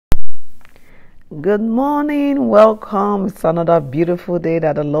Good morning, welcome. It's another beautiful day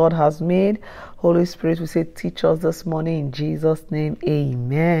that the Lord has made. Holy Spirit, we say, teach us this morning in Jesus' name,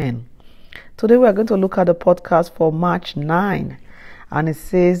 amen. Today we are going to look at the podcast for March 9, and it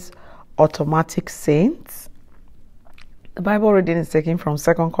says, Automatic Saints. The Bible reading is taken from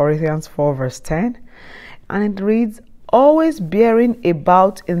 2 Corinthians 4 verse 10, and it reads, always bearing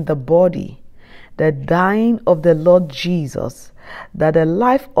about in the body the dying of the Lord Jesus, that the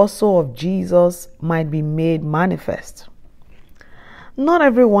life also of Jesus might be made manifest. Not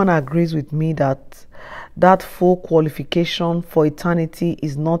everyone agrees with me that full qualification for eternity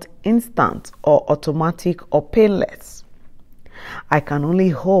is not instant or automatic or painless. I can only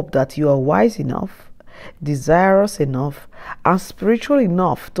hope that you are wise enough, desirous enough, and spiritual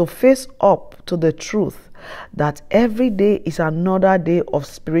enough to face up to the truth that every day is another day of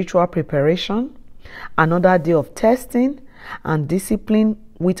spiritual preparation, another day of testing and discipline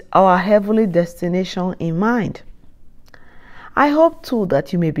with our heavenly destination in mind. I hope too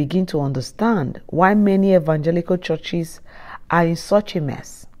that you may begin to understand why many evangelical churches are in such a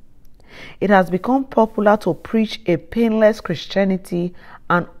mess. It has become popular to preach a painless Christianity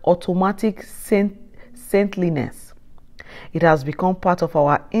and automatic saintliness. It has become part of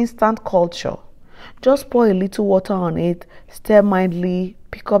our instant culture. Just pour a little water on it, stir mildly,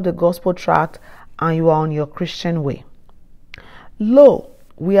 pick up the gospel tract, and you are on your Christian way. Lo,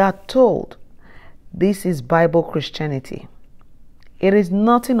 we are told this is Bible Christianity. It is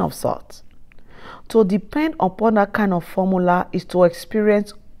nothing of sort. To depend upon that kind of formula is to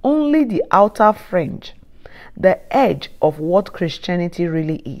experience only the outer fringe, the edge of what Christianity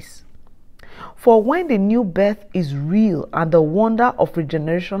really is. For when the new birth is real and the wonder of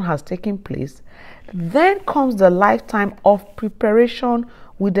regeneration has taken place, then comes the lifetime of preparation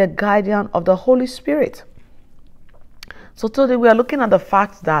with the guidance of the Holy Spirit. So today we are looking at the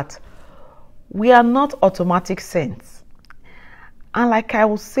fact that we are not automatic saints. And like I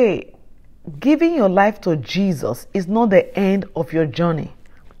will say, giving your life to Jesus is not the end of your journey,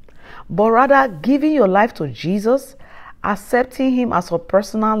 but rather giving your life to Jesus, accepting Him as your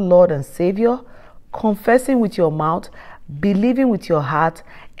personal Lord and Savior, confessing with your mouth, believing with your heart,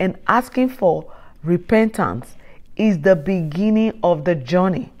 and asking for repentance is the beginning of the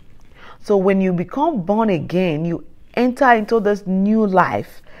journey. So when you become born again, you enter into this new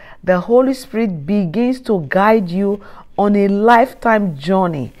life. The Holy Spirit begins to guide you on a lifetime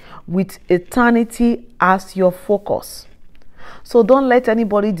journey with eternity as your focus. So don't let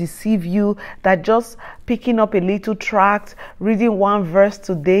anybody deceive you that just picking up a little tract, reading one verse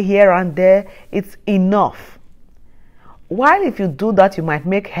today, here and there, it's enough. While if you do that, you might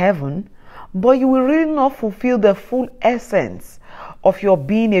make heaven, but you will really not fulfill the full essence of your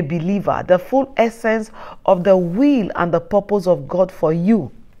being a believer, the full essence of the will and the purpose of God for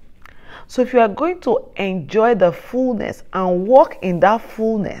you. So if you are going to enjoy the fullness and walk in that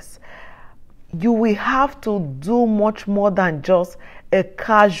fullness, you will have to do much more than just a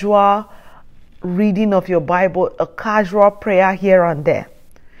casual reading of your Bible, a casual prayer here and there.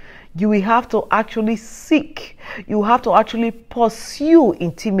 You will have to actually seek. You have to actually pursue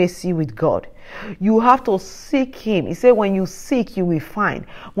intimacy with God. You have to seek Him. He said, when you seek, you will find.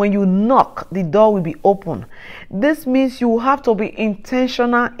 When you knock, the door will be open. This means you have to be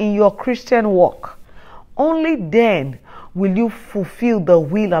intentional in your Christian walk. Only then will you fulfill the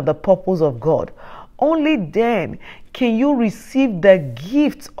will and the purpose of God. Only then can you receive the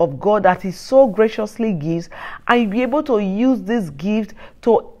gift of God that He so graciously gives, and you'll be able to use this gift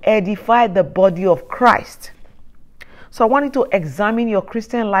to edify the body of Christ. So I want you to examine your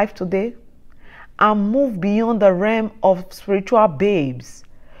Christian life today and move beyond the realm of spiritual babes.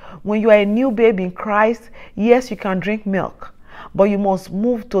 When you are a new babe in Christ, yes, you can drink milk, but you must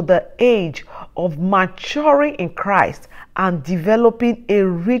move to the age of maturing in Christ and developing a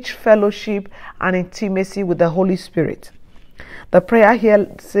rich fellowship and intimacy with the Holy Spirit. The prayer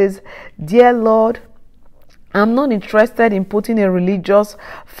here says, Dear Lord, I'm not interested in putting a religious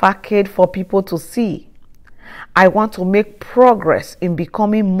facade for people to see. I want to make progress in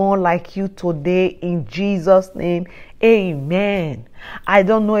becoming more like you today in Jesus' name. Amen. I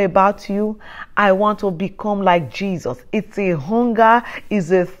don't know about you. I want to become like Jesus. It's a hunger,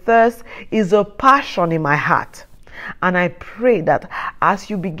 it's a thirst, it's a passion in my heart. And I pray that as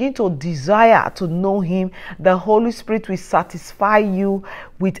you begin to desire to know Him, the Holy Spirit will satisfy you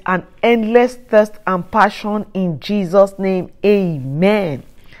with an endless thirst and passion in Jesus' name. Amen.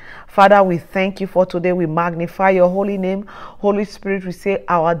 Father, we thank you for today. We magnify your holy name. Holy Spirit, we say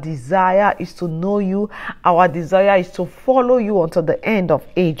our desire is to know you. Our desire is to follow you until the end of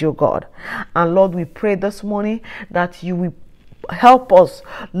age, oh God. And Lord, we pray this morning that you will help us,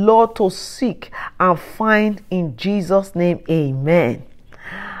 Lord, to seek and find in Jesus' name. Amen.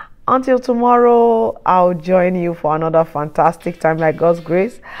 Until tomorrow, I'll join you for another fantastic time by God's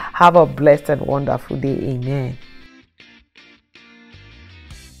grace. Have a blessed and wonderful day. Amen.